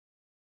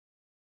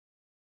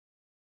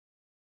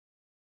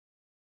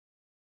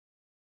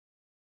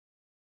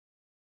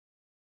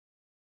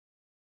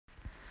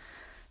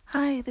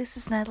Hi, this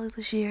is Natalie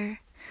Legier.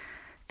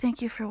 Thank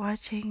you for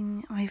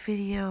watching my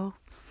video.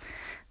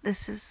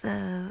 This is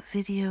the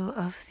video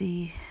of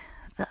the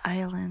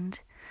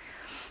island.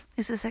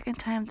 It's the second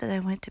time that I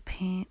went to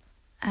paint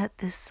at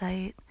this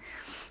site.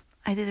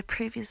 I did a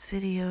previous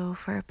video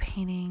for a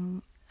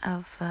painting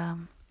of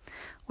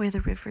where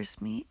the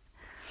rivers meet,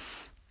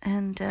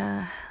 and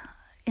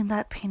in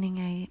that painting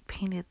I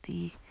painted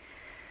the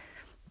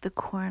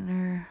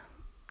corner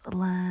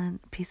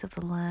piece of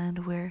the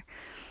land where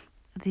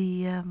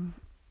the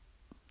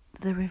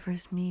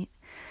rivers meet.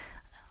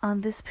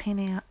 On this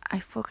painting, I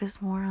focus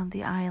more on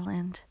the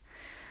island.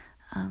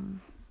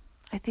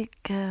 I think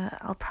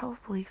I'll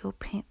probably go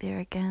paint there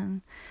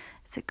again.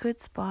 It's a good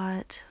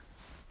spot.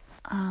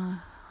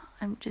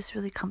 I'm just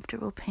really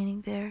comfortable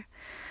painting there,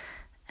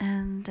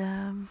 and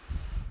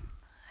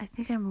I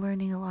think I'm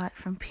learning a lot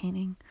from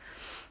painting.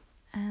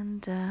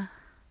 And I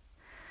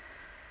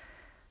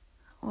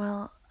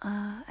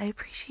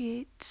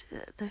appreciate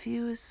the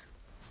views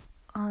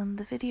on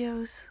the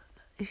videos.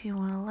 If you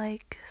want to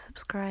like,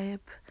 subscribe,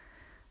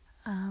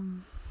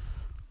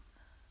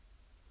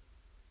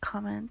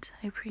 comment,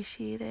 I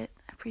appreciate it.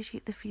 I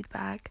appreciate the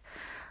feedback.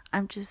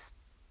 I'm just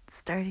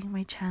starting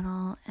my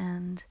channel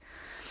and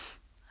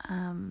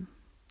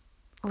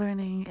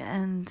learning,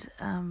 and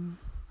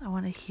I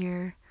want to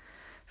hear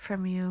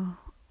from you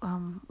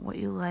what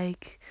you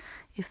like,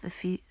 if the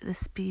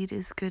speed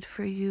is good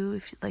for you,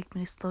 if you'd like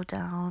me to slow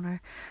down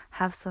or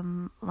have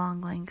some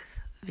long length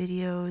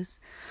videos,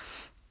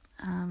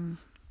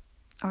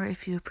 or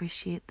if you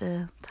appreciate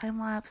the time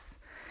lapse,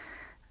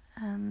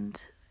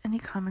 and any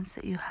comments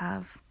that you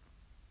have.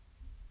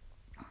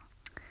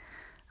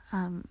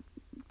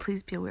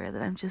 Please be aware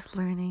that I'm just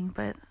learning,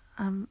 but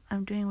I'm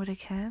doing what I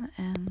can,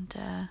 and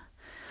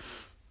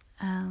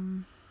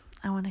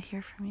I want to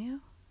hear from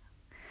you.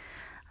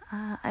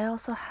 I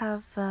also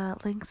have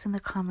links in the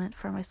comment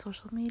for my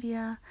social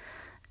media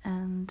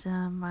and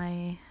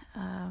my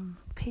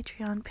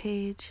Patreon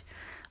page,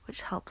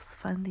 which helps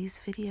fund these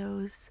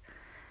videos,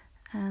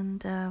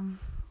 and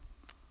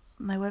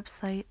my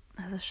website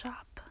has a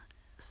shop.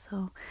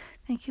 So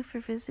thank you for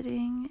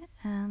visiting,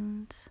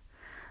 and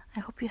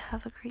I hope you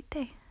have a great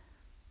day.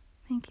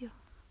 Thank you.